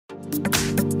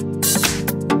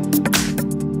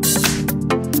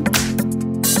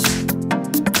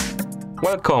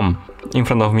Welcome! In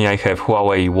front of me I have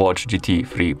Huawei Watch GT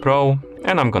 3 Pro,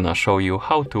 and I'm gonna show you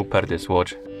how to pair this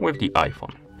watch with the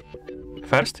iPhone.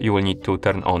 First, you will need to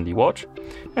turn on the watch,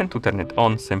 and to turn it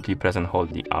on, simply press and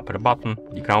hold the upper button,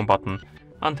 the ground button,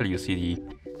 until you see the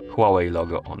Huawei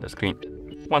logo on the screen.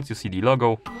 Once you see the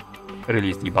logo,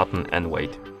 release the button and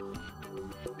wait.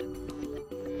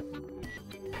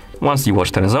 Once the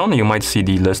watch turns on, you might see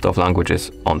the list of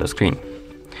languages on the screen.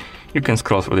 You can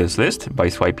scroll through this list by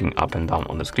swiping up and down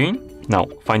on the screen. Now,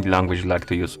 find the language you'd like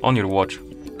to use on your watch,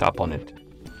 tap on it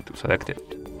to select it.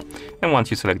 And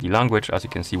once you select the language, as you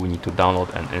can see, we need to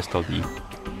download and install the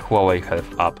Huawei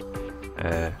Health app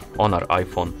on our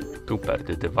iPhone to pair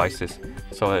the devices.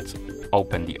 So let's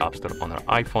open the App Store on our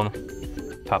iPhone,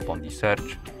 tap on the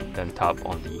search, then tap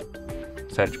on the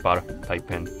search bar, type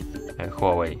in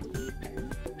Huawei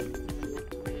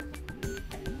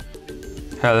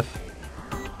Health,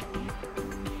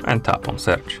 and tap on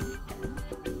search.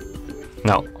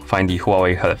 Now find the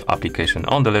Huawei Health application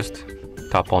on the list,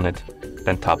 tap on it,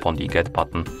 then tap on the Get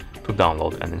button to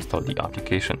download and install the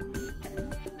application.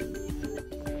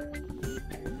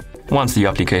 Once the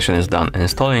application is done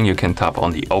installing, you can tap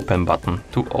on the Open button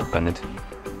to open it.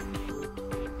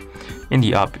 In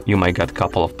the app, you might get a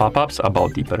couple of pop-ups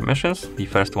about the permissions. The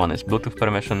first one is Bluetooth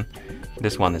permission.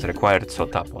 This one is required, so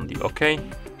tap on the OK.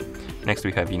 Next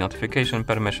we have the notification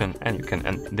permission, and you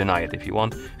can deny it if you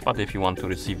want, but if you want to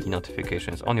receive the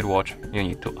notifications on your watch, you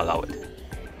need to allow it.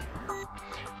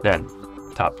 Then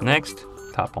tap Next,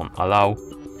 tap on Allow,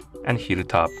 and here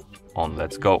tap on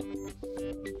Let's Go.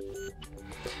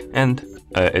 And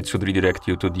it should redirect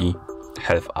you to the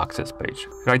Health Access page.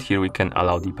 Right here we can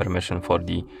allow the permission for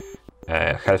the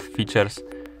health features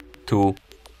to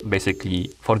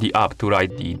basically for the app to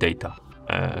write the data.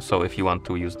 So if you want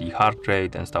to use the heart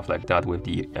rate and stuff like that with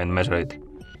the and measure it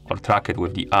or track it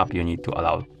with the app, you need to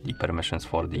allow the permissions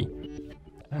for the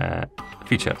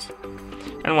features.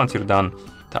 And once you're done,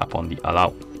 tap on the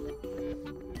Allow.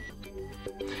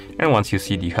 And once you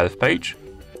see the health page,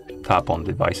 tap on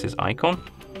devices icon,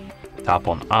 tap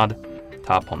on Add,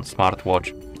 tap on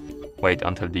Smartwatch, wait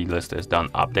until the list is done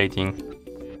updating.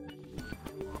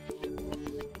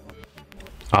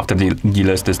 After the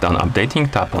list is done updating,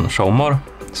 tap on Show More,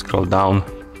 scroll down,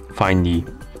 find the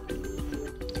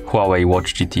Huawei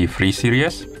Watch GT 3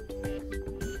 series,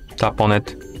 tap on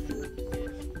it,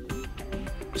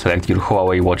 select your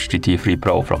Huawei Watch GT 3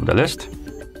 Pro from the list,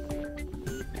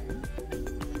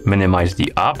 minimize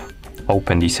the app,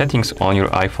 open the settings on your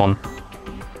iPhone,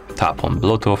 tap on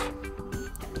Bluetooth,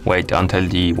 wait until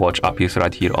the watch appears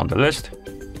right here on the list,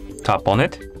 tap on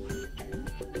it,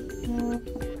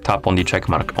 tap on the check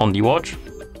mark on the watch.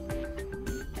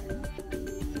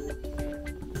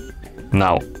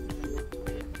 Now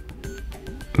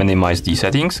minimize the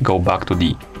settings, go back to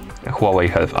the Huawei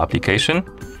Health application,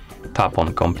 tap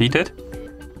on Completed,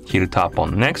 here tap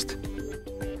on Next,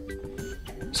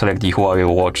 select the Huawei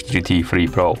Watch GT 3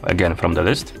 Pro again from the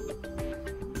list,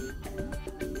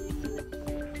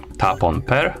 tap on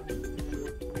Pair.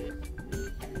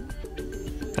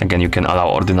 Again, you can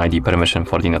allow or deny the permission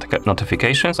for the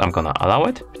notifications. I'm gonna allow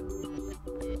it.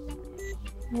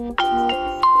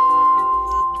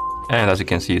 And as you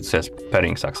can see, it says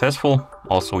pairing successful.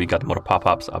 Also, we got more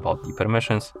pop-ups about the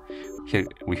permissions. Here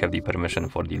we have the permission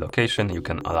for the location. You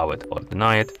can allow it or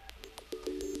deny it.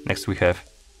 Next, we have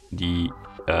the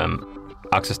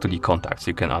access to the contacts.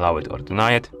 You can allow it or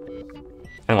deny it.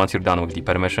 And once you're done with the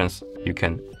permissions, you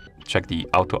can check the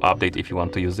auto update if you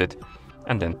want to use it,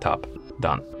 and then tap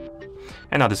Done.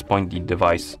 And at this point, the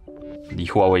device, the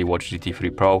Huawei Watch GT 3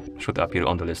 Pro, should appear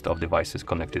on the list of devices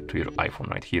connected to your iPhone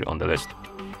right here on the list.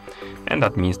 And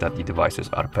that means that the devices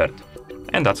are paired.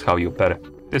 And that's how you pair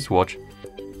this watch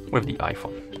with the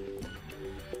iPhone.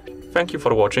 Thank you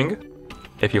for watching.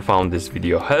 If you found this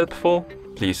video helpful,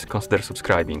 please consider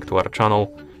subscribing to our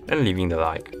channel and leaving a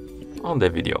like on the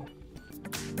video.